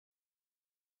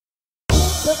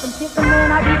Pickin'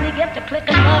 when I really get to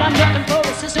clicking, but I'm looking for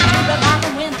a sister to revive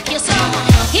and win a kissing.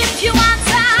 If you want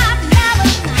some love,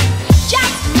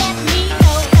 just let me know.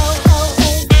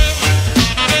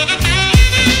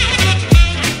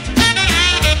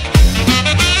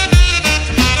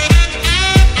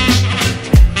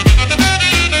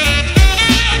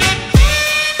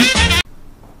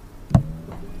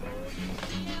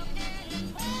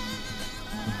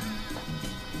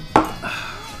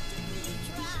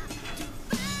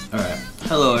 Alright,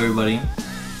 hello everybody.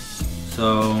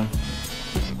 So,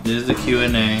 this is the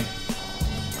Q&A.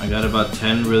 I got about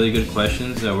 10 really good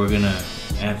questions that we're gonna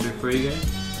answer for you guys.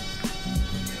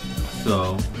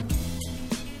 So,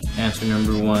 answer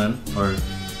number 1, or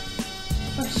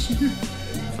question.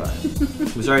 Fine.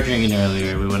 We started drinking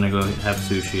earlier. We want to go have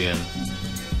sushi and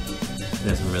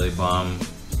get some really bomb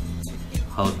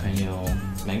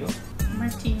jalapeno mango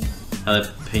Martini.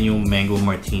 Jalapeno mango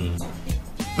martini.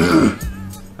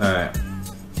 Alright,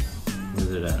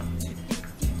 where's it at?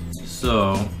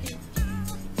 So,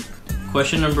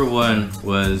 question number 1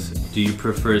 was, do you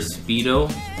prefer Speedo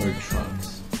or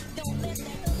trunks?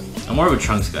 I'm more of a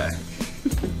trunks guy.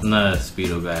 I'm not a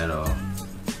Speedo guy at all.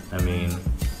 I mean,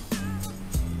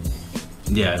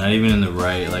 yeah, not even in the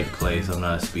right place. I'm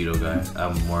not a Speedo guy.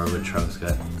 I'm more of a trunks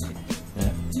guy.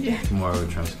 Yeah? More of a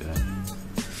trunks guy.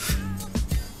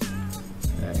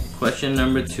 Alright, question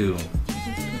number 2.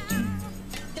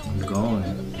 I'm going.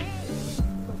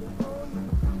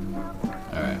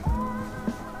 Alright.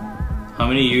 How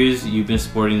many years you've been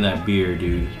sporting that beard,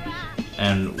 dude?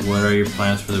 And what are your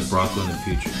plans for the Bronco in the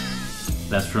future?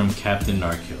 That's from Captain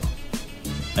Narkill.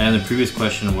 And the previous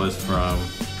question was from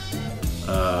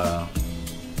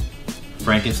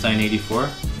Frankenstein84.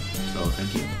 So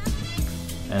thank you.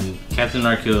 And Captain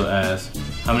Narkill asked,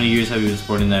 how many years have you been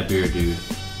sporting that beard, dude?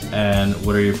 And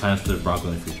what are your plans for the Bronco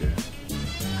in the future?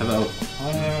 How about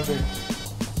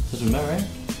doesn't matter, right?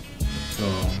 So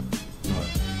what?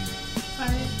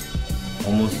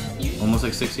 5 almost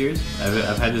like 6 years.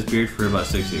 I've had this beard for about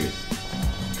 6 years.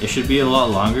 It should be a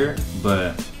lot longer,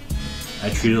 but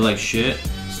I treat it like shit.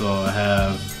 So I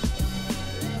have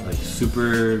like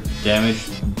super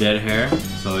damaged dead hair.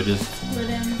 So it just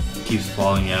keeps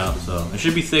falling out. So it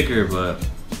should be thicker, but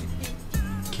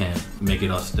can't make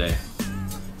it all stay.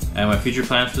 And my future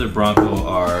plans for the Bronco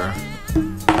are,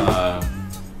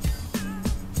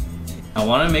 I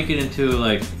want to make it into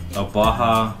like a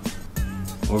Baja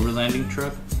overlanding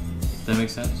truck, if that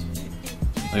makes sense.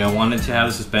 Like I wanted to have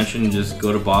a suspension and just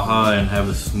go to Baja and have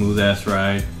a smooth ass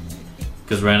ride.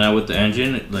 Because right now with the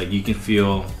engine, like you can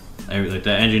feel, like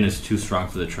that engine is too strong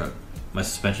for the truck. My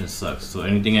suspension sucks, so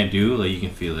anything I do, like you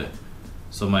can feel it.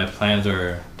 So my plans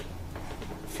are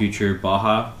future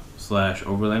Baja /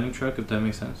 overlanding truck, if that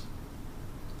makes sense.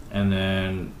 And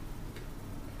then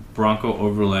Bronco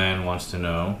Overland wants to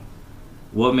know,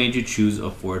 what made you choose a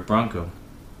Ford Bronco?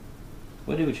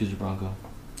 Why did we choose a Bronco?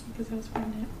 Because I was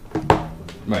pregnant.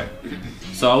 Right.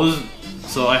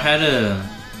 So I had a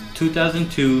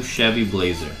 2002 Chevy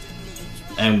Blazer,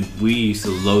 and we used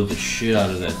to load the shit out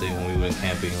of that thing when we went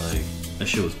camping. Like that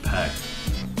shit was packed.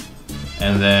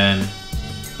 And then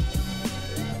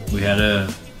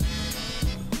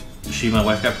my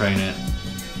wife got pregnant,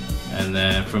 and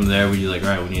then from there we were like,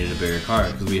 alright, we needed a bigger car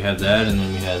because we had that, and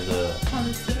then we had a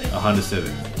Honda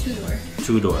Civic,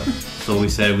 2-door. So we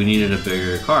said we needed a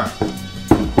bigger car.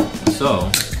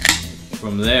 So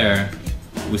from there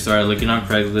we started looking on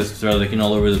Craigslist, started looking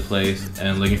all over the place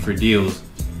and looking for deals,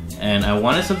 and I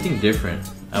wanted something different.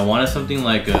 I wanted something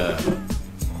like a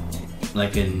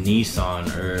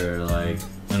Nissan or like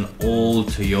an old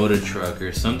Toyota truck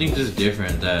or something just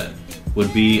different that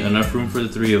would be enough room for the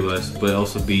 3 of us, but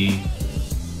also be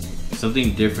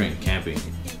something different camping.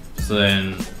 So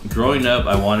then, growing up,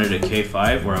 I wanted a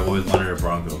K5, or I always wanted a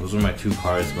Bronco. Those were my 2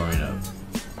 cars growing up,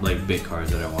 like big cars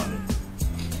that I wanted.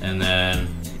 And then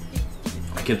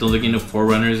I kept on looking at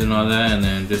 4Runners and all that, and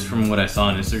then just from what I saw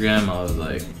on Instagram, I was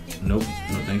like, nope,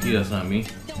 no thank you, that's not me.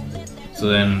 So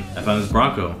then I found this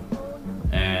Bronco,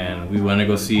 and we went to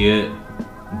go see it.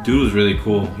 Dude was really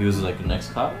cool. He was like an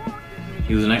ex-cop.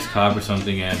 He was an ex-cop or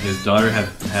something, and his daughter had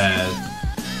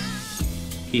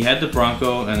the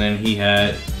Bronco, and then he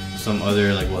had some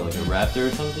other like a Raptor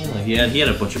or something. Like he had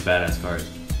a bunch of badass cars.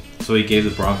 So he gave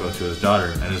the Bronco to his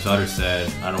daughter, and his daughter said,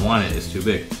 I don't want it, it's too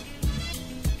big.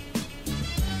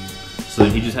 So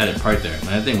then he just had it parked there, and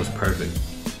that thing was perfect.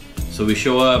 So we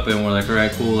show up and we're like,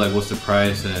 alright, cool, like what's the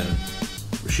price? And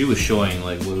she was showing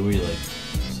like, what were we, like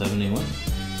 7, 8 months?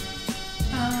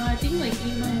 I think like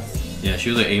 8 months. Yeah, she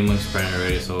was like 8 months pregnant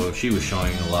already, so she was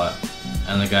showing a lot.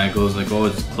 And the guy goes like, oh,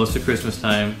 it's close to Christmas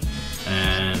time,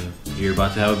 and you're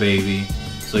about to have a baby,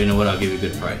 So you know what? I'll give you a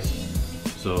good price.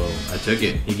 So I took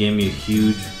it. He gave me a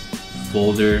huge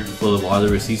folder full of all the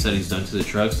receipts that he's done to the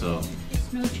truck. So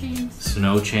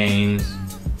snow chains.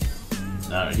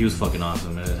 He was fucking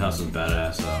awesome, and his house was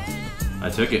badass. So I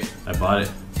took it. I bought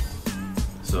it.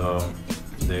 So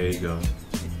there you go.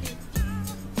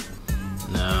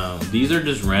 Now these are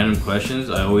just random questions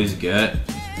I always get.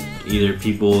 Either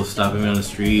people stopping me on the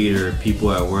street, or people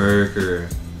at work, or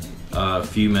a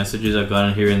few messages I've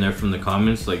gotten here and there from the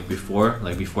comments, like before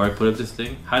I put up this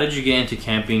thing. How did you get into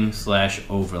camping /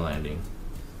 overlanding?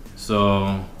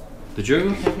 So, did you ever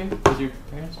go camping with your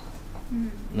parents?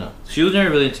 No. She was never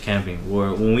really into camping.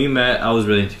 When we met, I was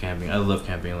really into camping. I love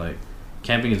camping. Like,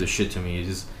 camping is a shit to me. It's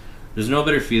just, there's no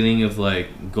better feeling of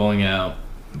like going out,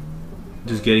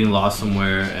 just getting lost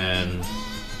somewhere and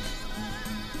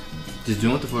just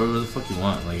doing whatever the fuck you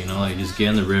want. Like, you know, like just get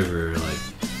in the river, like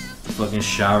fucking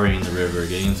showering in the river,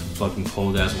 getting some fucking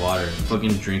cold ass water,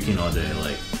 fucking drinking all day.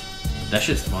 Like, that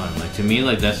shit's fun. Like, to me,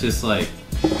 like, that's just like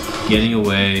getting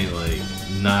away, like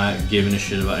not giving a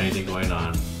shit about anything going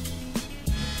on,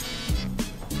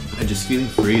 and just feeling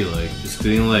free, like just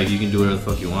feeling like you can do whatever the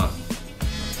fuck you want.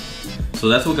 So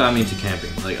that's what got me into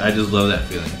camping. Like, I just love that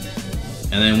feeling.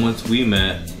 And then once we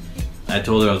met, I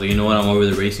told her, I was like, you know what, I'm over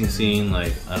the racing scene.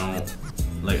 Like,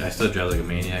 I still drive like a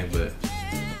maniac, but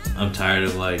I'm tired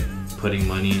of like putting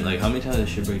money. Like, how many times did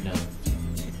that shit break down?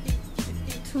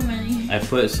 Too many. I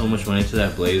put so much money into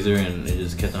that Blazer, and it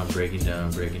just kept on breaking down.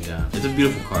 It's a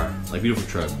beautiful car, like beautiful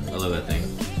truck. I love that thing,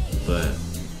 but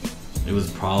it was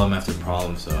problem after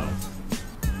problem. So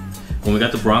when we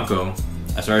got the Bronco,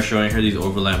 I started showing her these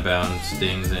overland bound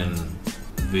things and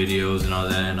videos and all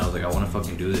that, and I was like, I want to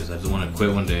fucking do this. I just want to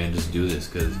quit one day and just do this,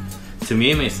 because to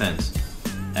me it made sense.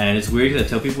 And it's weird because I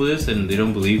tell people this and they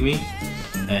don't believe me,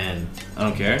 and I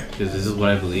don't care, because this is what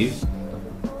I believe.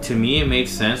 To me it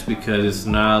makes sense, because it's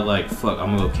not like, fuck,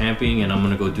 I'm gonna go camping and I'm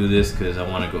gonna go do this because I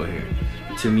want to go here.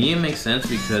 To me it makes sense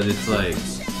because it's like,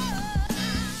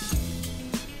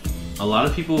 a lot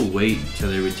of people wait till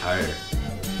they retire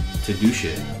to do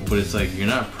shit, but it's like, you're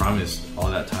not promised all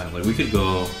that time. Like, we could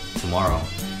go tomorrow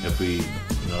if we,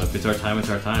 you know, if it's our time, it's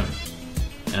our time.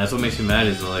 And that's what makes me mad,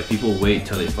 is that, like, people wait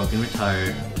till they fucking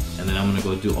retire, and then I'm gonna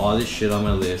go do all this shit on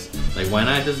my list. Like, why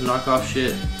not just knock off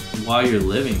shit while you're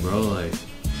living, bro? Like,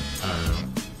 I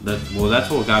don't know. That's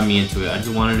what got me into it. I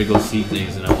just wanted to go see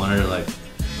things, and I wanted to, like,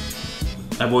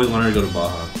 I've always wanted to go to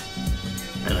Baja,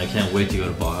 and I can't wait to go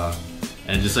to Baja.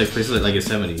 And just like places like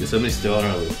Yosemite. Yosemite's still on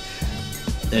our list,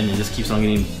 and it just keeps on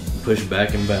getting pushed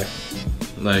back and back.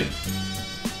 Like,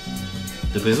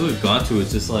 the places we've gone to,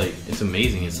 it's just like, it's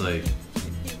amazing. It's like,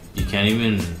 you can't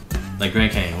even, like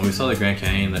Grand Canyon. When we saw the Grand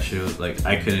Canyon, that shit was like,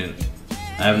 I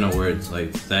have no words.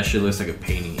 Like, that shit looks like a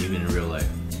painting, even in real life.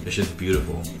 It's just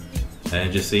beautiful.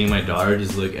 And just seeing my daughter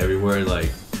just look everywhere, like,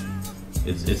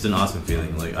 it's an awesome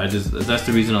feeling. Like, that's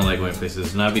the reason I like going places.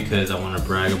 It's not because I want to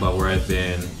brag about where I've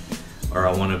been, or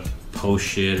I want to post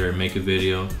shit or make a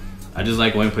video. I just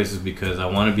like going places because I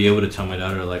want to be able to tell my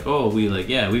daughter, like, oh, we've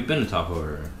been to Tahoe.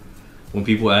 Or when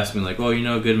people ask me, like, oh, you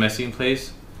know a good Mexican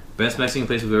place? Best Mexican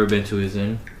place we've ever been to is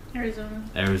in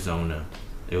Arizona.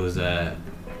 It was at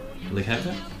Lake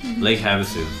Havasu? Mm-hmm. Lake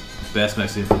Havasu. Best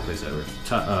Mexican food place ever.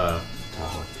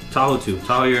 Tahoe too.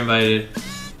 Tahoe, you're invited.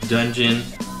 Dungeon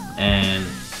and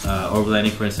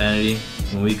Overlanding for Insanity.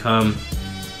 When we come,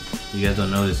 you guys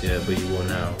don't know this yet, but you will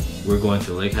now. We're going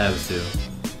to Lake Havasu.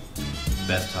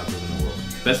 Best tacos in the world.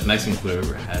 Best Mexican food I've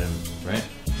ever had, right?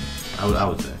 I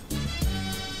would say.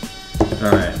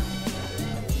 Alright.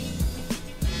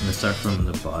 Let's start from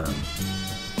the bottom.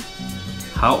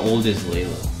 How old is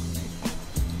Layla?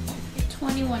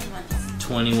 21 months.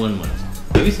 21 months.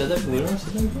 Have you said that? We never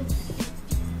said that before?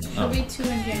 She'll be 2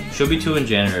 in January. She'll be 2 in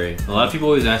January. A lot of people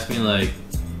always ask me, like,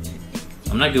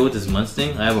 I'm not good with this months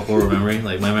thing. I have a horrible memory.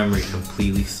 Like, my memory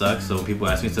completely sucks. So when people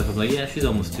ask me stuff, I'm like, yeah, she's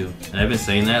almost 2. And I've been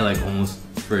saying that like almost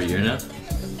for a year now.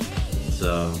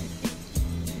 So,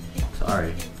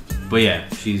 sorry. But yeah,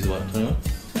 she's what, 21?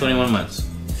 21 months.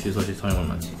 She's 21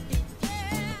 months.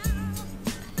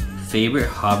 Favorite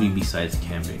hobby besides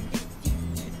camping?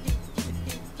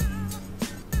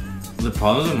 The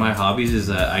problem with my hobbies is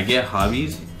that I get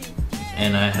hobbies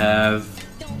and I have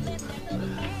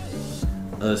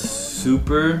a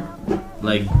super,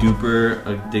 like, duper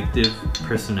addictive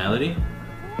personality.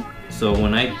 So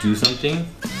when I do something,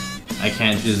 I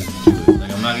can't just do it.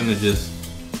 Like, I'm not gonna just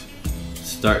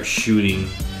start shooting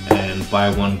and buy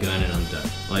one gun and I'm done.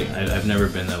 Like, I've never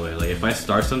been that way. Like, if I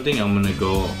start something, I'm gonna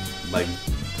go like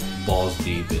balls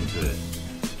deep into it.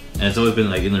 And it's always been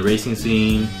like in the racing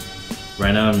scene.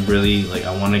 Right now I'm really like,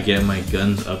 I want to get my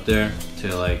guns up there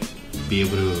to like be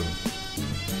able to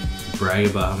brag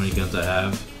about how many guns I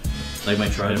have. Like my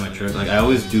truck. Like I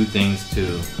always do things to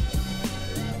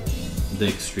the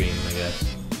extreme, I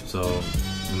guess. So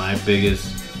my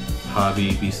biggest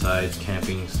hobby besides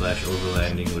camping /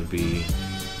 overlanding would be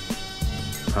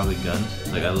probably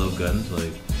guns. Like I love guns.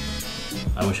 Like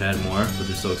I wish I had more, but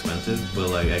they're so expensive. But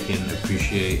like I can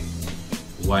appreciate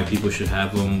why people should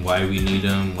have them, why we need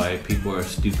them, why people are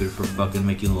stupid for fucking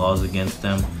making laws against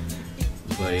them.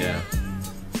 But yeah,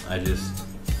 I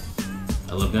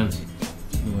love guns.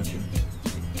 What about you?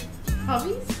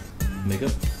 Hobbies?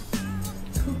 Makeup?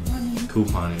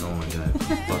 Couponing, oh my god,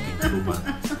 fucking coupon.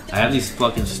 I have these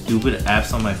fucking stupid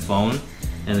apps on my phone,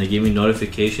 and they give me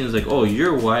notifications like, oh,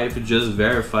 your wife just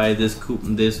verified this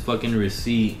fucking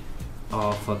receipt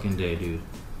all fucking day, dude.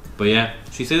 But yeah,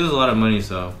 she saves us a lot of money,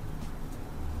 so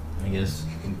I guess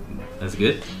that's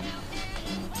good.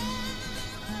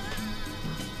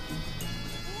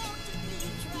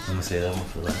 I'm gonna say that one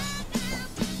for last.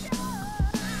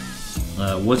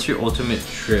 What's your ultimate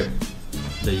trip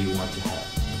that you want to have?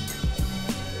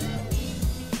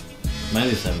 Mine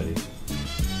is Yosemite.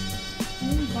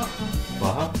 Baja.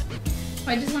 Baja?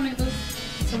 I just want to go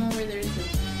somewhere where there's a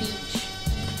beach.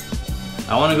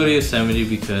 I want to go to Yosemite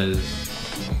because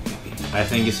I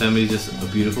think Yosemite is just a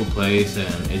beautiful place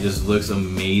and it just looks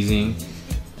amazing.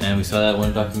 And we saw that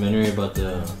one documentary about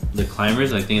the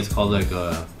climbers. I think it's called like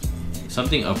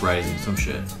something uprising, some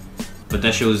shit. But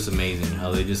that shit was just amazing.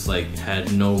 How they just like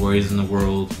had no worries in the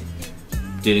world,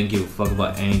 didn't give a fuck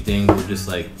about anything. We're just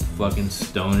like fucking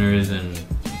stoners and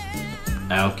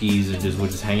alkies and just would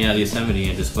just hang out at Yosemite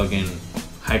and just fucking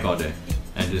hike all day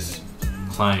and just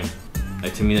climb.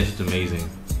 Like to me that's just amazing.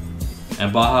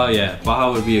 And Baja, yeah,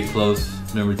 Baja would be a close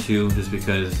number 2 just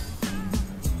because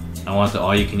I want the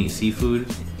all-you-can-eat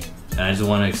seafood and I just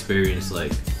want to experience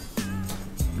like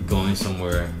going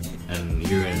somewhere and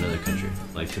you're in another country.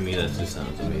 Like to me that just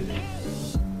sounds amazing.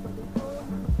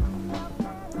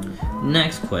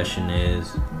 Next question is,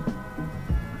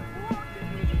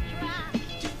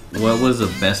 what was the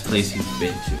best place you've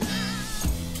been to?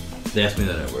 They asked me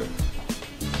that at work.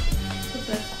 The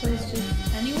best place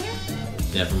just anywhere?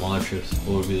 Yeah, from all our trips,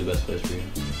 what would be the best place for you?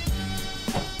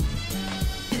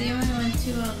 Today when we went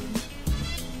to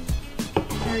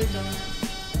Arizona.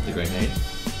 The Grand Canyon?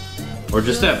 Or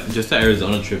just that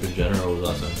Arizona trip in general was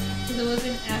awesome. Because it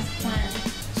wasn't as planned.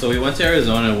 So we went to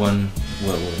Arizona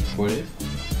 4 days?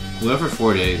 We went for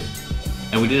 4 days,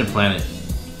 and we didn't plan it.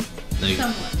 Like,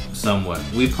 somewhat.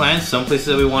 We planned some places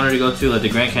that we wanted to go to, like the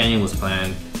Grand Canyon was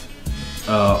planned.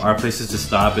 Our places to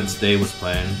stop and stay was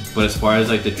planned. But as far as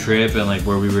like the trip and like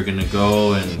where we were gonna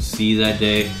go and see that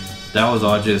day, that was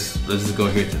all just, let's just go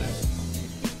here today.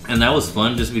 And that was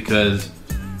fun just because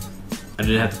I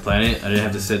didn't have to plan it. I didn't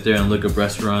have to sit there and look up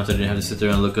restaurants. I didn't have to sit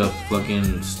there and look up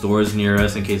fucking stores near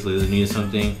us in case Layla needed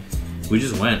something. We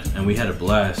just went and we had a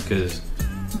blast because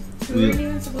we weren't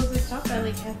even supposed to stop at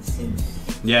Lake Havasu.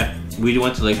 Yeah, we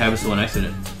went to Lake Havasu on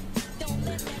accident.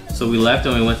 So we left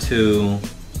and we went to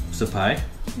Sapai.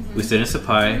 Mm-hmm. We stayed in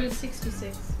Sapai. Route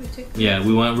 66.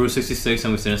 We went Route 66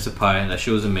 and we stayed in Sapai. That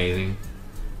shit was amazing.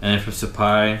 And then from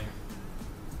Sapai,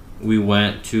 we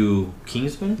went to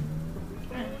Kingsman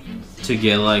to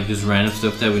get like just random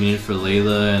stuff that we needed for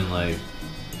Layla and like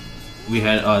we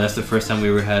had. That's the first time we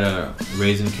ever had a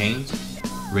Raging Cane's,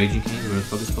 whatever the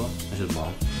fuck it's called. I should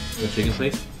bomb. A chicken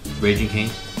place, Raging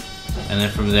Cane's. And then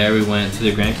from there we went to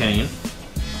the Grand Canyon.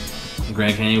 The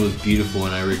Grand Canyon was beautiful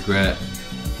and I regret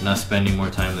not spending more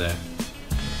time there.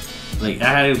 Like I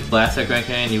had a blast at Grand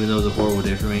Canyon even though it was a horrible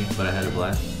day for me, but I had a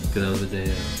blast because that was the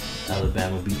day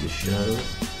Alabama beat the shit out of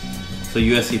us. So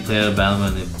USC played Alabama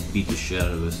and they beat the shit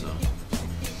out of us, so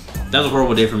that was a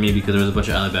horrible day for me because there was a bunch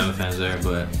of Alabama fans there,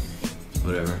 but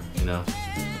whatever, you know,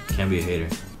 can't be a hater.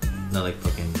 Not like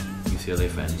fucking UCLA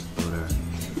fans, but whatever.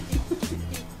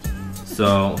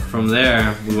 So from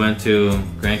there, we went to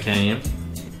Grand Canyon.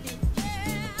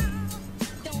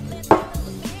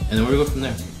 And then where do we go from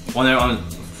there?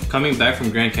 Coming back from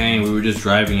Grand Canyon, we were just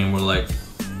driving and we're like,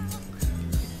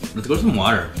 let's go to some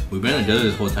water. We've been in the desert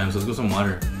this whole time, so let's go some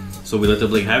water. So we looked up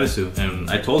Lake Havasu and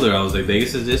I told her, I was like,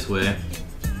 Vegas is this way.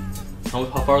 How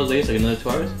far was Vegas? Like another 2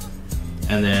 hours?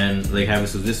 And then Lake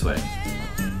Havasu is this way.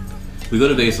 We go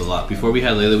to Vegas a lot. Before we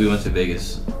had Layla, we went to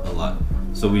Vegas a lot.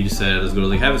 So we just said, let's go to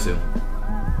Lake Havasu.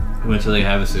 We went to Lake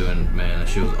Havasu and man, that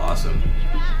shit was awesome.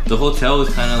 The hotel was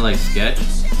kind of like sketch.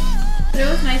 But it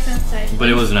was nice inside. But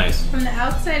it was nice. From the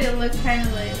outside, it looked kind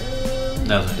of like...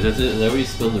 That was nice. Is that where you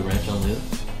spilled the ranch on Layla?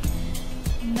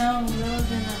 No, that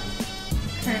was in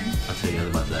Kern. I'll tell you guys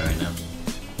about that right now.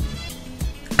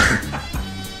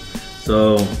 So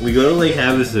we go to Lake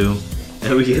Havasu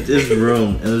And we get this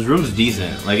room, and this room's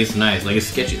decent. Like it's nice. Like it's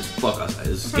sketchy as fuck outside.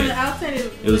 From the outside,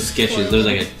 It was sketchy. There's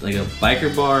like a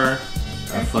biker bar,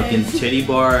 a fucking titty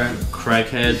bar,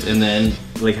 crackheads, and then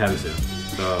Lake Havasu.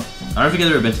 So I don't know if you guys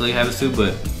have ever been to Lake Havasu,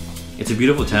 but it's a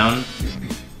beautiful town.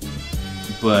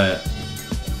 But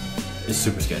it's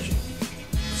super sketchy.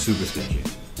 Super sketchy.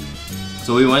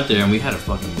 So we went there and we had a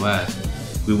fucking blast.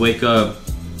 We wake up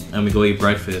and we go eat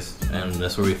breakfast, and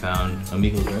that's where we found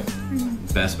Amigos, right? Mm-hmm.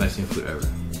 Best Mexican food ever.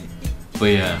 But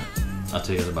yeah, I'll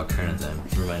tell you guys about Karen then.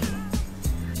 Remind me.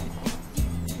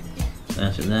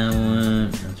 Answer that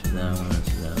one. Answer that one.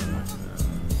 Answer that one. Answer that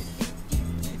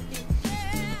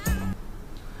one.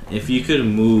 If you could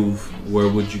move, where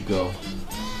would you go?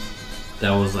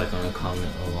 That was like on a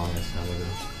comment a long time ago.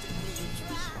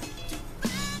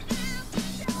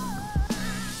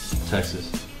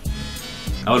 Texas.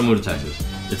 I would move to Texas.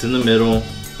 It's in the middle.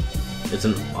 It's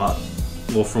an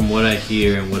well, from what I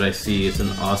hear and what I see, it's an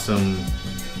awesome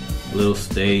little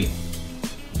state,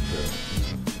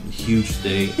 huge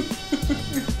state,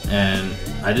 and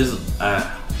I just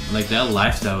like that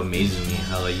lifestyle amazes me.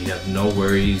 How like you have no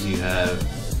worries. You have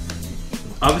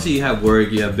obviously you have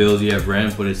work, you have bills, you have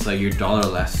rent, but it's like your dollar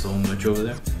lasts so much over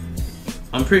there.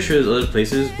 I'm pretty sure there's other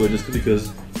places, but just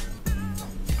because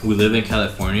we live in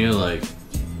California, like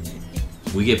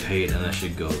we get paid and that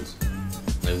shit goes.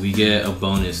 Like we get a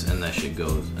bonus and that shit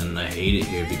goes. And I hate it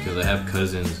here because I have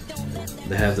cousins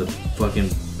that have the fucking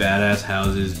badass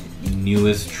houses,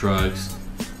 newest trucks,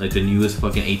 like the newest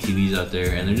fucking ATVs out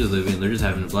there, and they're just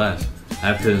having a blast. I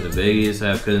have cousins in Vegas, I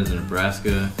have cousins in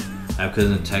Nebraska, I have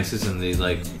cousins in Texas, and they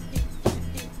like,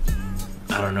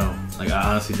 I don't know. Like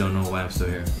I honestly don't know why I'm still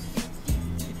here.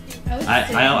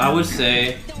 I would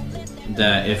say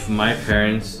that if my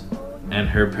parents and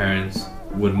her parents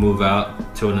would move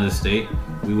out to another state,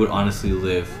 we would honestly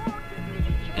live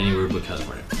anywhere but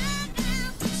California.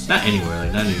 Not anywhere,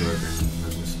 like not New York or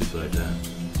something stupid like that.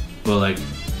 But like,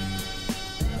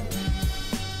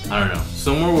 I don't know,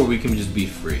 somewhere where we can just be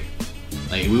free.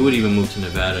 Like we would even move to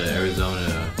Nevada,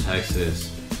 Arizona,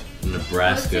 Texas,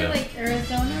 Nebraska. I would say like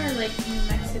Arizona or like New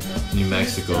Mexico. New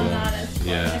Mexico, not as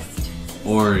yeah.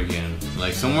 Oregon,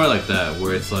 like somewhere like that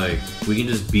where it's like we can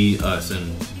just be us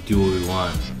and do what we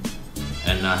want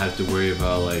and not have to worry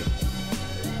about like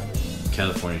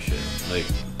California shit. Like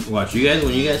watch, you guys,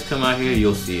 when you guys come out here,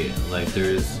 you'll see it. Like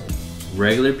there's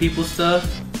regular people stuff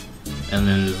and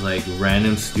then there's like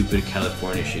random stupid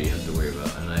California shit you have to worry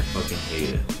about, and I fucking hate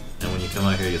it. And when you come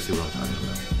out here, you'll see what I'm talking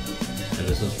about. And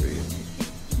this one's for you.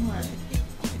 What?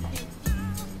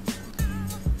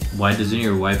 Why doesn't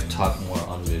your wife talk more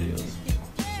on videos?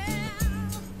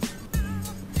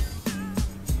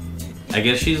 I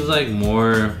guess she's like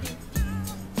more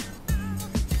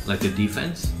like a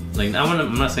defense. Like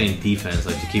I'm not saying defense,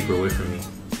 like to keep her away from me.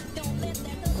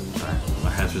 Sorry, my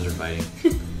hamsters are fighting.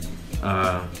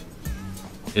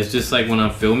 It's just like when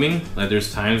I'm filming, like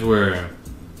there's times where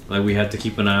like we have to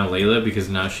keep an eye on Layla because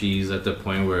now she's at the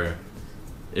point where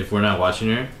if we're not watching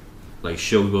her, like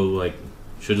she'll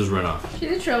just run off.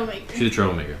 She's a troublemaker. She's a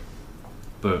troublemaker.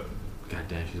 But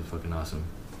goddamn, she's fucking awesome.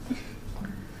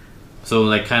 So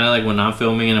like kind of like when I'm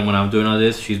filming and when I'm doing all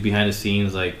this, she's behind the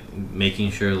scenes like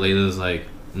making sure Layla's like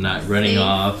not running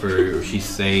off or she's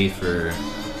safe, or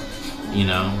you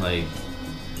know, like,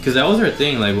 because that was her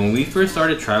thing. Like when we first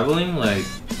started traveling, like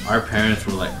our parents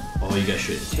were like, oh, you guys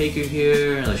shouldn't take her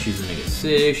here, like she's gonna get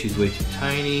sick, she's way too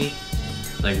tiny,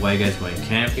 like why you guys going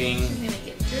camping,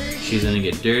 she's gonna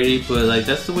get dirty. But like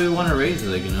that's the way we want to raise her,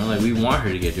 like, you know, like we want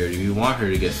her to get dirty, we want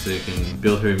her to get sick and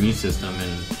build her immune system,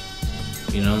 and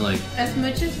you know, like as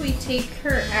much as we take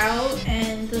her out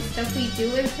and the stuff we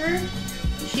do with her,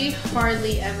 she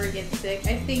hardly ever gets sick.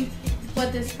 I think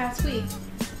this past week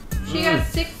she got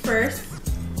sick first,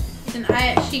 then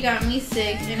she got me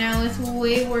sick, and I was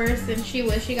way worse than she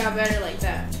was. She got better like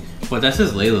that. But that's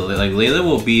just Layla. Like Layla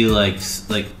will be like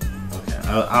okay,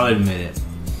 I'll admit it.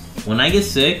 When I get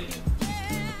sick,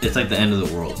 it's like the end of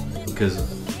the world because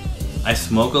I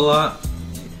smoke a lot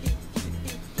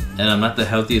and I'm not the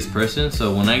healthiest person.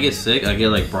 So when I get sick, I get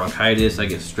like bronchitis, I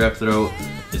get strep throat.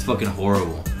 It's fucking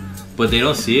horrible. But they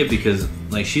don't see it because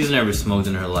like she's never smoked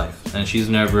in her life and she's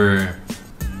never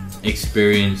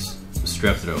experienced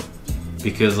strep throat,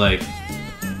 because like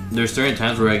there's certain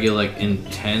times where I get like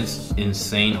intense,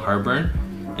 insane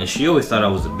heartburn, and she always thought I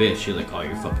was a bitch. She's like, oh,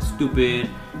 you're fucking stupid,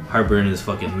 heartburn is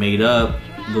fucking made up,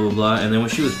 blah blah blah. And then when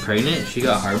she was pregnant, she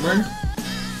got heartburn,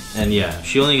 and yeah,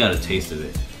 she only got a taste of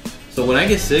it. So when I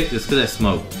get sick, it's because I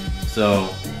smoke. So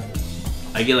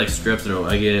I get like strep throat,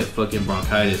 I get fucking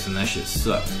bronchitis, and that shit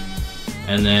sucks.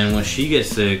 And then when she gets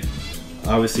sick,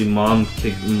 obviously mom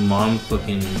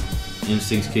fucking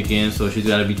instincts kick in, so she's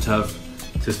gotta be tough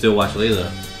to still watch Layla.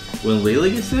 When Layla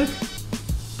gets sick,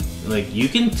 like you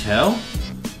can tell,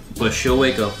 but she'll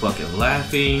wake up fucking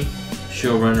laughing,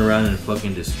 she'll run around and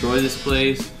fucking destroy this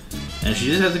place, and she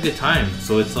just has a good time.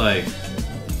 So it's like,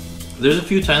 there's a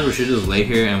few times where she'll just lay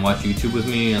here and watch YouTube with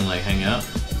me and like hang out,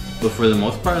 but for the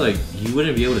most part, like you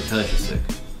wouldn't be able to tell that she's sick.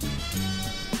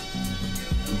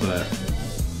 But,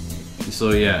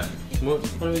 so yeah, what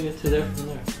do we get to there from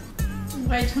there?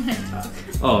 Why don't I talk?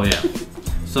 Oh yeah.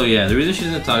 So yeah, the reason she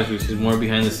doesn't talk is she's more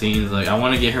behind the scenes. Like I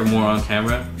want to get her more on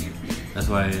camera. That's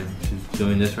why she's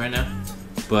doing this right now.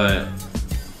 But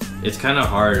it's kind of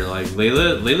hard. Like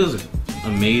Layla's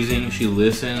amazing. She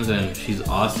listens and she's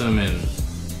awesome and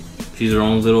she's her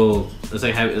own little. It's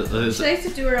like having. She likes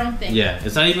to do her own thing. Yeah,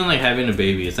 it's not even like having a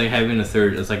baby. It's like having a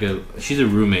third. It's like she's a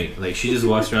roommate. Like she just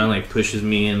walks around like pushes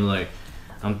me and like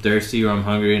I'm thirsty or I'm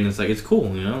hungry and it's like it's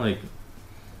cool, you know, like.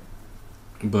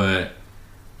 But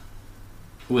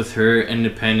with her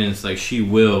independence, like she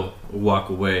will walk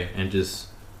away and just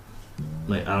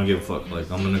like I don't give a fuck.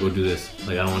 Like I'm gonna go do this.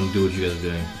 Like I don't want to do what you guys are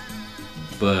doing.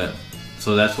 But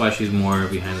so that's why she's more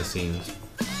behind the scenes.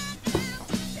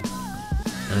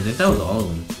 And I think that was all of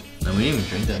them. And we didn't even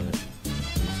drink that much.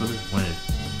 I'm so disappointed.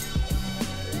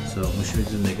 So we should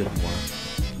just make it more.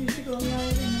 You should go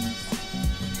live in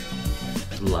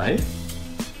this. Live?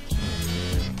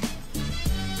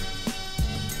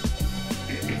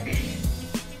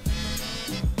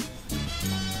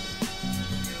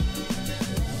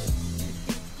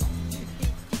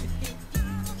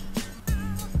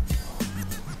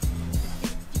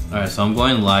 Alright, so I'm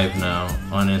going live now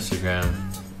on Instagram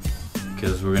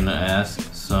because we're gonna ask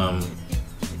some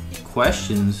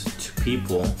questions to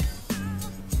people.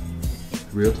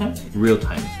 Real time? Real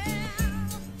time.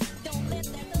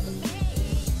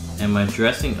 Am I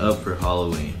dressing up for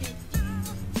Halloween?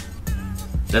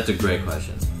 That's a great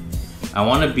question. I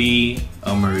want to be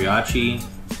a mariachi.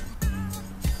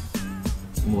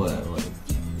 What? Like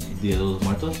Dia de los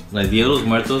Muertos? Like Dia de los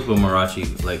Muertos, but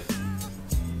mariachi. Like,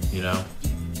 you know?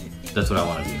 That's what I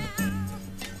want to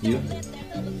be. You?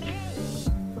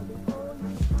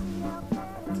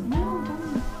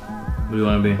 What do you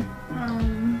want to be?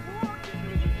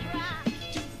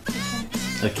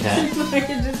 A cat? I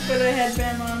can just put a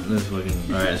headband on. That's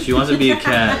fucking... Alright, she wants to be a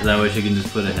cat, that way she can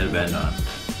just put a headband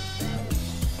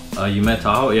on. You met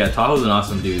Tahoe? Yeah, Tahoe's an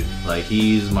awesome dude. Like,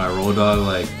 he's my road dog,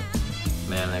 like...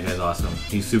 Man, that guy's awesome.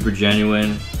 He's super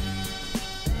genuine.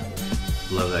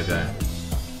 Love that guy.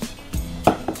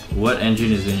 What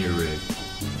engine is in your rig?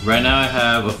 Right now I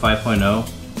have a 5.0.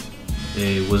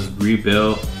 It was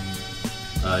rebuilt.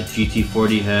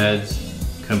 GT40 heads.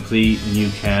 Complete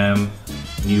new cam.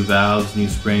 New valves, new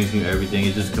springs, new everything.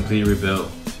 It's just completely rebuilt.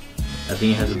 I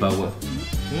think it has about what?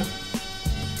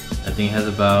 I think it has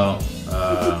about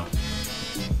I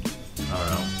don't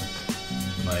know,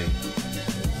 like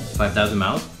 5,000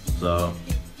 miles. So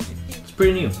it's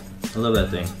pretty new. I love that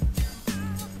thing.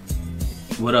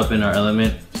 What up, In Our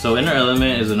Element? So In Our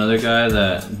Element is another guy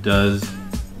that does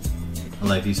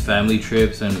like these family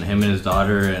trips, and him and his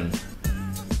daughter, and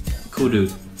cool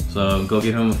dude. So go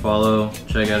give him a follow,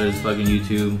 check out his fucking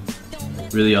YouTube.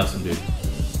 Really awesome dude.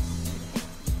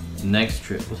 Next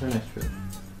trip. What's our next trip?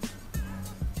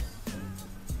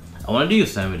 I want to do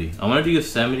Yosemite. I want to do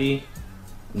Yosemite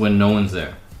when no one's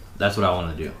there. That's what I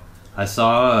want to do. I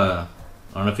saw, I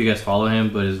don't know if you guys follow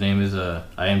him, but his name is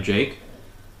I Am Jake.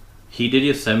 He did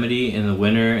Yosemite in the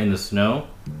winter in the snow,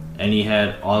 and he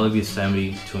had all of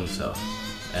Yosemite to himself.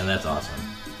 And that's awesome.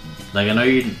 Like, I know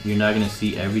you're not gonna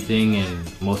see everything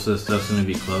and most of the stuff's gonna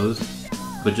be closed,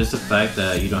 but just the fact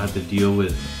that you don't have to deal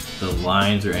with the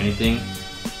lines or anything,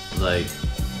 like,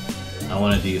 I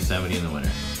wanna do Yosemite in the winter.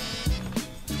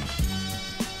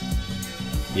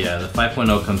 Yeah, the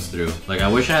 5.0 comes through. Like, I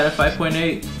wish I had a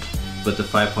 5.8, but the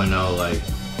 5.0, like,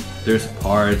 there's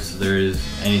parts, there's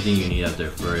anything you need out there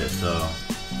for it, so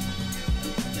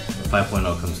the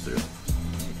 5.0 comes through.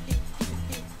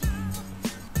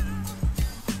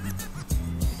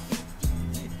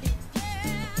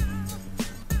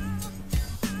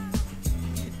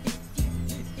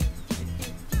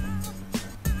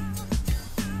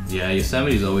 Yeah,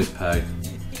 Yosemite's always packed.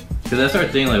 Cause that's our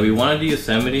thing, like we want to do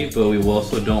Yosemite, but we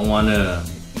also don't want to.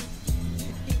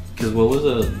 Cause what was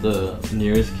the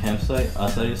nearest campsite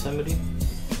outside Yosemite?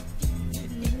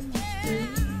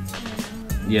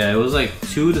 Yeah, it was like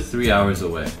 2 to 3 hours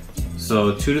away.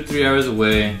 So 2 to 3 hours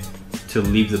away to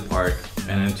leave the park,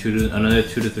 and then another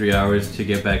 2 to 3 hours to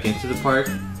get back into the park.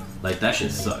 Like that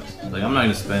shit sucks. Like I'm not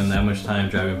gonna spend that much time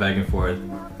driving back and forth.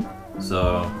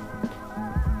 So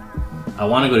I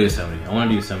want to go to Yosemite. I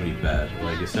want to do Yosemite bad.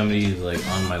 Like Yosemite is like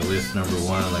on my list number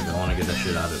one. Like I want to get that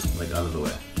shit out of the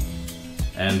way.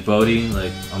 And Bodie,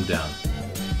 like I'm down,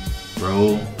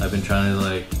 bro. I've been trying to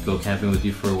like go camping with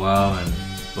you for a while, and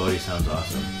Bodie sounds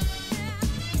awesome.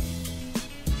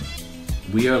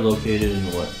 We are located in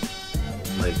what,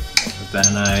 like Van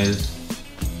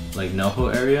Nuys, like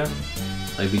Nelho area,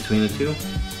 like between the two.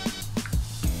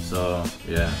 So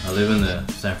yeah, I live in the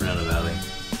San Fernando Valley.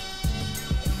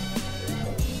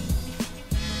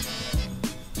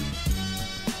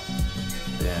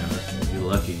 Damn, you're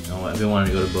lucky. I've been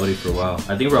wanting to go to Bodie for a while.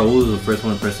 I think Raul was the first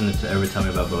person to ever tell me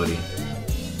about Bodie,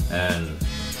 and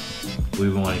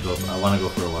we've been wanting to go. I want to go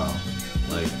for a while.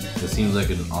 Like it seems like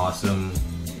an awesome,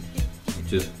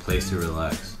 just place to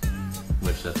relax,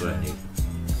 which that's what I need.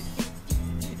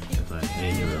 That's what I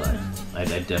need to relax. I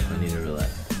definitely need to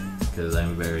relax because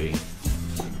I'm very.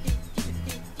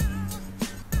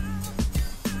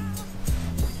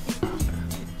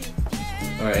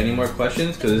 Alright, any more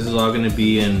questions? Because this is all going to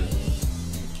be in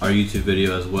our YouTube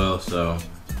video as well, so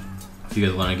if you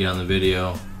guys want to get on the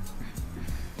video,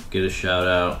 get a shout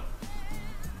out,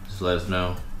 just let us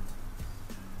know.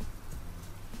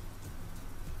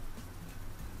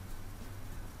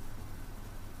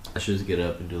 I should just get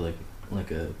up and do like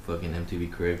a fucking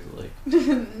MTV Cribs, like.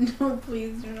 No,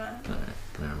 please do not. Alright,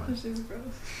 never mind. This is gross.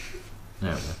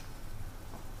 Never mind.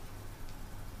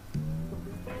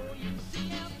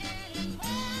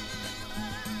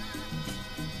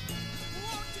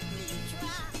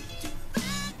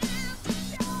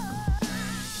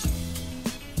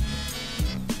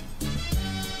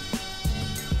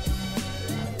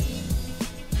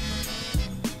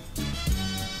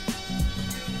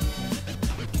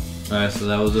 Alright, so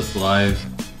that was just live.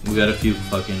 We got a few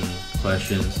fucking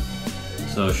questions.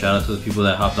 So shout out to the people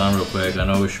that hopped on real quick. I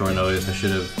know it was short notice. We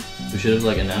should have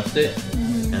like announced it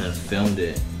and then filmed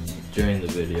it during the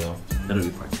video. That'll be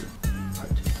part two.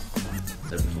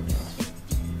 That'll be something else.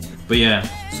 But yeah,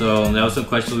 so that was some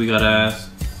questions we got asked.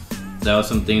 That was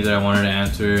some things that I wanted to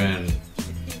answer, and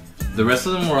the rest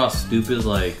of them were all stupid,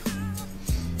 like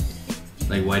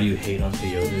why do you hate on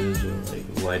Toyotas, or like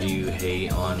why do you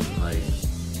hate on like.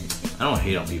 I don't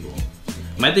hate on people.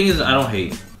 My thing is I don't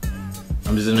hate.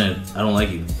 I'm just I don't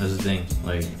like you. That's the thing.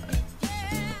 Like,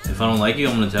 if I don't like you,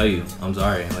 I'm gonna tell you. I'm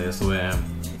sorry. Like, that's the way I am.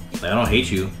 Like, I don't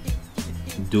hate you.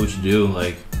 Do what you do.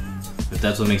 Like, if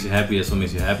that's what makes you happy, that's what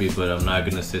makes you happy. But I'm not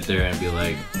gonna sit there and be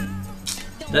like,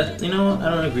 that. You know,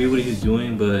 I don't agree with what he's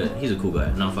doing, but he's a cool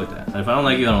guy. No, fuck that. If I don't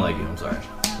like you, I don't like you. I'm sorry.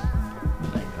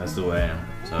 Like, that's the way I am.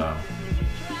 So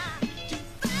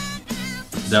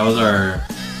that was our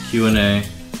Q&A.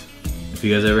 If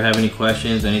you guys ever have any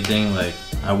questions, anything, like,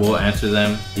 I will answer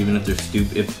them, even if they're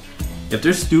stupid. If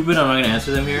they're stupid, I'm not gonna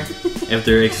answer them here. If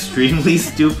they're extremely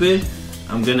stupid,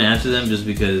 I'm gonna answer them just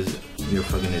because you're a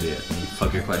fucking idiot and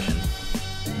fuck your question.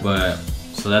 But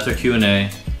so that's our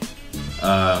Q&A.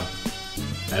 I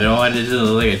know I didn't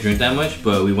look like I drink that much,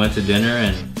 but we went to dinner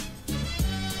and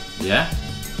yeah.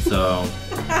 So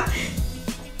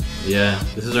yeah,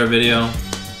 this is our video.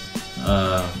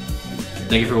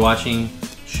 Thank you for watching.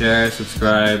 Share,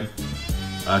 subscribe,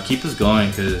 keep us going,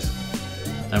 because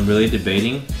I'm really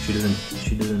debating. She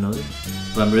doesn't know this,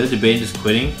 but I'm really debating just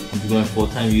quitting and just going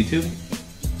full-time YouTube.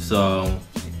 So,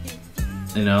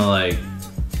 you know, like,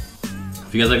 if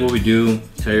you guys like what we do,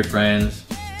 tell your friends,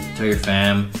 tell your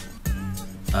fam.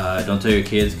 Don't tell your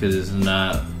kids, because it's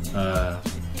not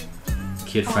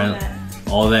kid friendly.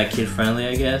 All that kid friendly,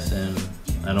 I guess, and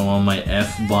I don't want my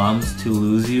F-bombs to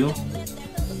lose you.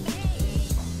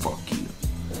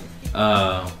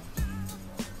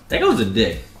 That guy was a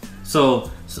dick.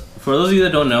 So for those of you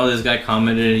that don't know, this guy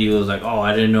commented, he was like, oh,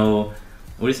 I didn't know,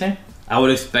 what did he say? I would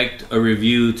expect a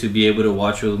review to be able to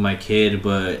watch it with my kid,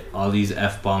 but all these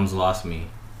F-bombs lost me.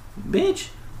 Bitch,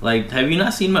 like, have you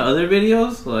not seen my other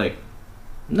videos? Like,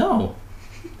 no,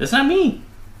 that's not me.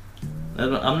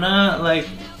 I'm not, like,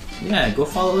 yeah, go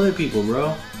follow other people,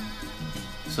 bro.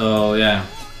 So yeah,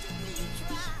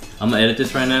 I'm gonna edit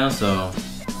this right now, so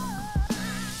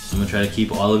I'm gonna try to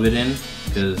keep all of it in,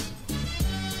 because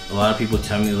a lot of people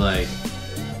tell me like,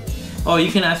 oh,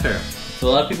 you can ask her. So a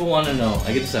lot of people want to know.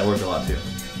 I get this at work a lot too.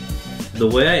 The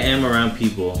way I am around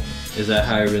people, is that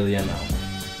how I really am at home?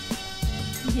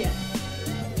 Yeah.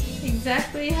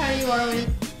 Exactly how you are with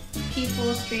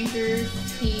people, strangers.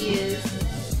 He is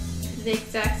the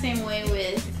exact same way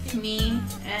with me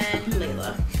and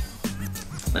Layla.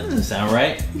 That doesn't sound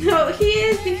right. No, he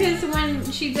is, because when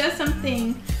she does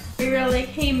something, you're like,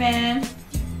 hey man,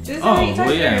 this is how you talk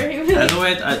to her. That's the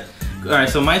way alright,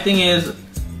 so my thing is,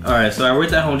 alright, so I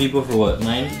worked at Home Depot for what,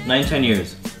 9-10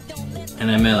 years. And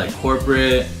I met like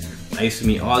corporate, I used to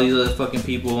meet all these other fucking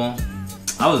people.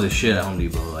 I was a shit at Home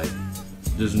Depot. Like,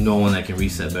 there's no one that can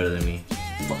reset better than me.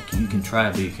 Fuck, you can try,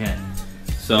 but you can't.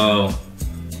 So,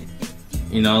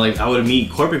 you know, like I would meet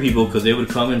corporate people because they would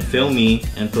come and film me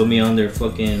and put me on their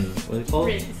fucking, what are they called?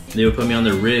 Rigs. They would put me on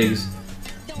their rigs.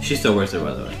 She still works there,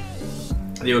 by the way.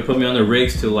 They would put me on their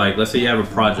rigs to, like, let's say you have a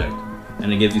project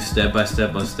and it gives you step by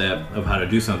step of how to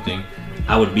do something.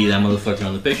 I would be that motherfucker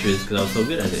on the pictures because I was so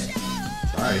good at it.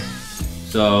 Sorry.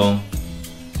 So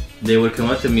they would come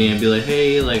up to me and be like,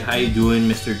 hey, like, how you doing,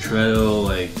 Mr. Treadle?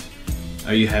 Like,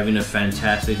 are you having a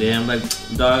fantastic day? I'm like,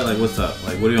 dog, like, what's up?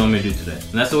 Like, what do you want me to do today?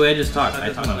 And that's the way I just talk.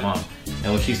 I talk to my mom.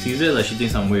 And when she sees it, like, she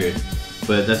thinks I'm weird.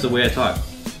 But that's the way I talk.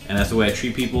 And that's the way I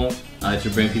treat people. I like to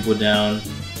bring people down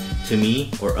to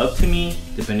me or up to me,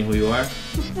 depending who you are.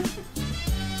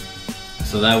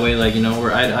 So that way, like, you know,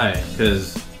 we're eye to eye.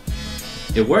 Because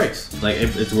it works. Like,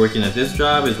 if it's working at this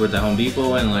job, it's worked at Home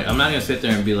Depot. And, like, I'm not going to sit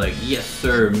there and be like, yes,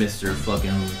 sir, Mr. fucking...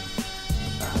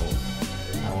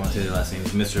 I want to say the last name.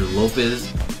 Mr. Lopez.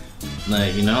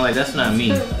 Like, you know, like, that's not me.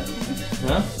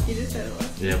 Huh? You just said it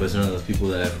last. Yeah, but it's none of those people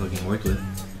that I fucking worked with.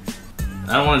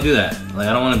 I don't want to do that. Like,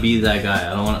 I don't want to be that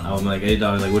guy. I'm like, hey,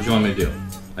 dog, like, what do you want me to do?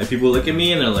 Like, people look at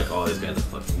me and they're like, oh, this guy's a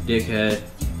fucking dickhead.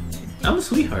 I'm a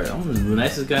sweetheart. I'm the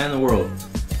nicest guy in the world.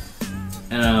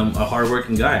 And I'm a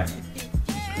hardworking guy.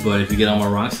 But if you get on my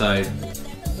wrong side,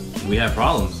 we have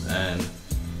problems. And,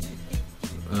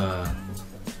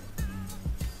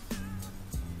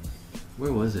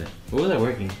 where was it? Where was I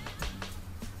working?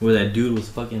 Where that dude was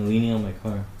fucking leaning on my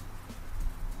car.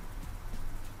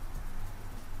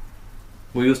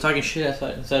 Where he was talking shit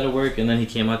inside of work, and then he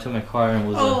came out to my car and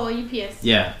was UPS.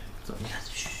 Yeah.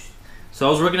 So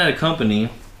I was working at a company,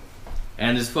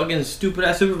 and this fucking stupid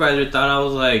ass supervisor thought I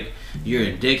was like, you're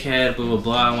a dickhead, blah blah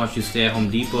blah, I want you to stay at Home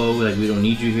Depot, like, we don't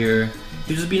need you here.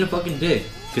 He was just being a fucking dick.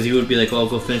 Because he would be like, oh,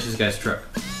 go finish this guy's truck.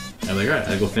 I'd be like, alright,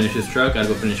 I'd go finish his truck, I'd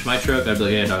go finish my truck, I'd be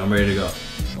like, yeah, dog, I'm ready to go.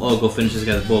 Oh, go finish this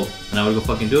guy's bolt. And I would go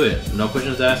fucking do it. No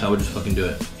questions asked, I would just fucking do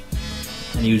it.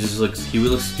 And he would just look, he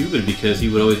would look stupid because he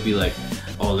would always be like,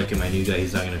 oh, look at my new guy,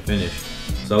 he's not gonna finish.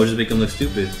 So I would just make him look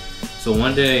stupid. So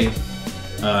one day,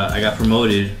 I got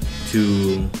promoted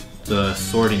to the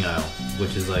sorting aisle,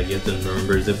 which is like, you have to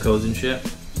remember zip codes and shit.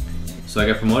 So I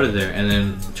got promoted there, and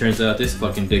then turns out this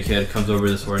fucking dickhead comes over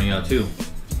to the sorting aisle too.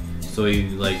 So he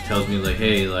like tells me like,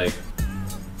 hey, like,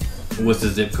 what's the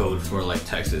zip code for like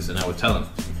Texas? And I would tell him.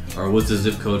 Or what's the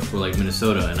zip code for like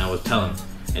Minnesota? And I would tell him.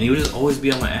 And he would just always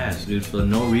be on my ass, dude, for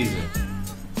no reason.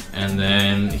 And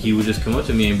then he would just come up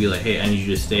to me and be like, hey, I need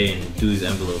you to stay and do these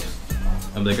envelopes.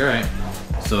 I'm like, alright.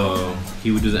 So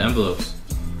he would do the envelopes.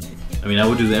 I mean, I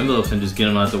would do the envelopes and just get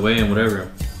them out the way and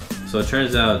whatever. So it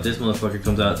turns out this motherfucker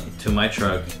comes out to my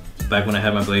truck, back when I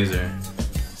had my Blazer,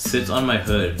 sits on my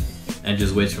hood, and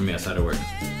just waits for me outside of work.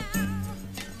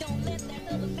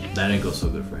 That didn't go so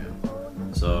good for him.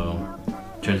 So,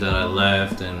 turns out I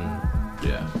left, and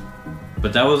yeah.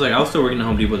 But that was like, I was still working at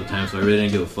Home Depot at the time, so I really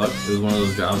didn't give a fuck. It was one of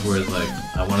those jobs where it's like,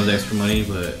 I wanted the extra money,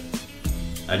 but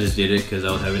I just did it because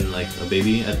I was having like a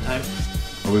baby at the time.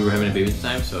 Or we were having a baby at the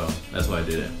time, so that's why I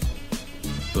did it.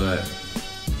 But,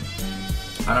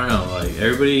 I don't know, like,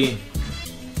 everybody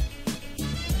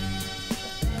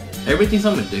thinks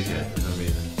I'm a dickhead for some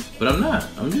reason. But I'm not.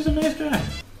 I'm just a nice guy.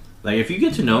 Like, if you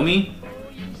get to know me,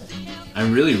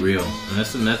 I'm really real. And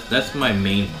that's my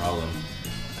main problem.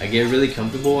 I get really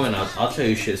comfortable and I'll tell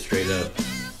you shit straight up.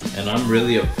 And I'm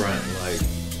really upfront.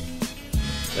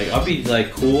 Like I'll be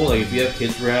like cool, like if you have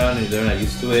kids around and they're not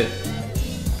used to it,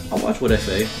 I'll watch what I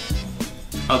say.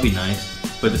 I'll be nice.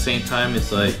 But at the same time,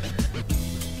 it's like,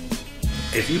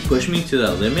 if you push me to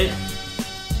that limit,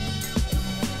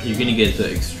 you're gonna get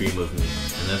the extreme of me.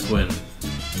 And that's when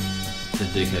the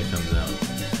dickhead comes out.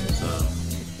 So,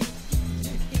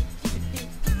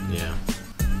 yeah.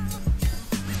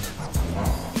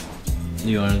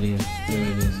 You want anything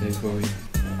to say before we?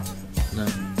 No?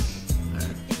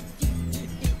 Alright.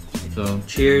 So,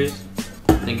 cheers.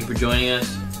 Thank you for joining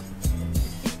us.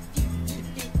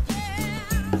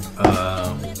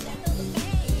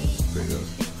 Here it goes.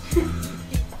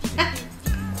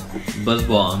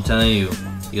 Buzzball, I'm telling you.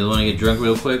 You guys want to get drunk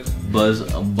real quick? Buzz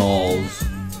balls.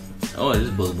 Oh, it is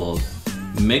buzz balls.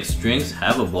 Mixed drinks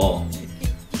have a ball.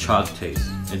 Chalk taste.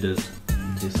 It does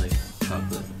taste like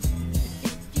chocolate.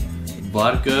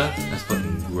 Vodka, that's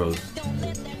fucking gross.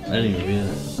 I didn't even read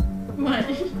that. What?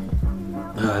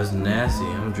 Oh, that's nasty.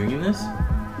 I'm drinking this.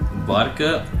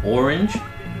 Vodka, orange,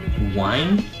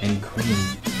 wine, and cream.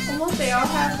 Almost they all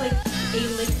have like a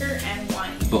liquor and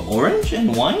wine. But orange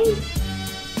and wine?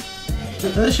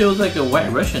 That shit was like a white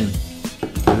Russian.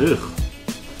 Ugh.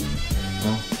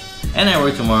 Well, and I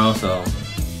work tomorrow, so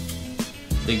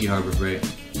Thank you, Harbor Freight,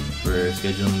 for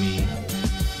scheduling me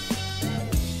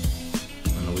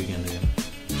on the weekend again.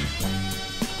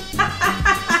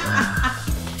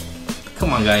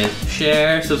 Come on, guys.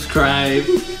 Share, subscribe,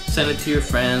 send it to your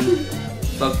friends.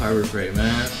 Fuck Harbor Freight,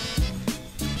 man.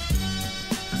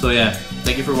 So yeah,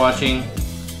 thank you for watching.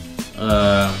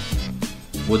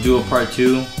 We'll do a part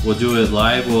 2. We'll do it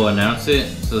live. We'll announce it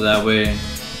so that way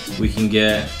we can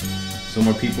get some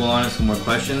more people on it, some more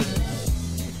questions.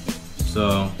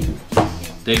 So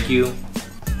thank you.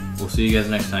 We'll see you guys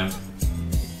next time.